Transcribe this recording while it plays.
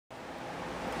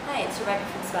it's Rebecca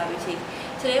from Spa Boutique.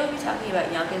 Today we'll be talking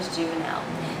about Yonka Juvenil.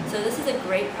 So this is a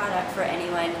great product for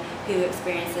anyone who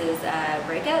experiences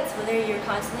breakouts, whether you're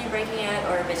constantly breaking out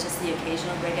or if it's just the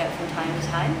occasional breakout from time to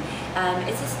time.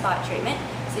 It's a spot treatment,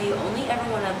 so you only ever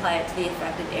want to apply it to the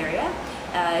affected area.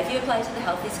 If you apply it to the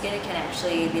healthy skin, it can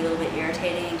actually be a little bit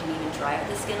irritating and can even dry out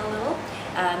the skin a little.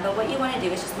 But what you want to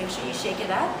do is just make sure you shake it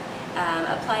up,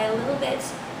 apply a little bit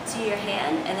to your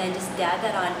hand, and then just dab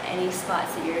that on any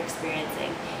spots that you're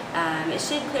experiencing. It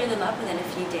should clear them up within a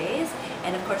few days,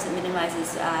 and of course it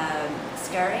minimizes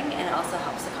scarring and it also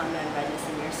helps to calm down redness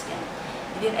in your skin.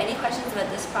 If you have any questions about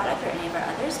this product or any of our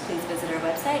others, please visit our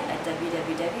website at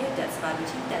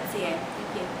www.spaboutique.ca.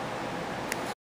 Thank you.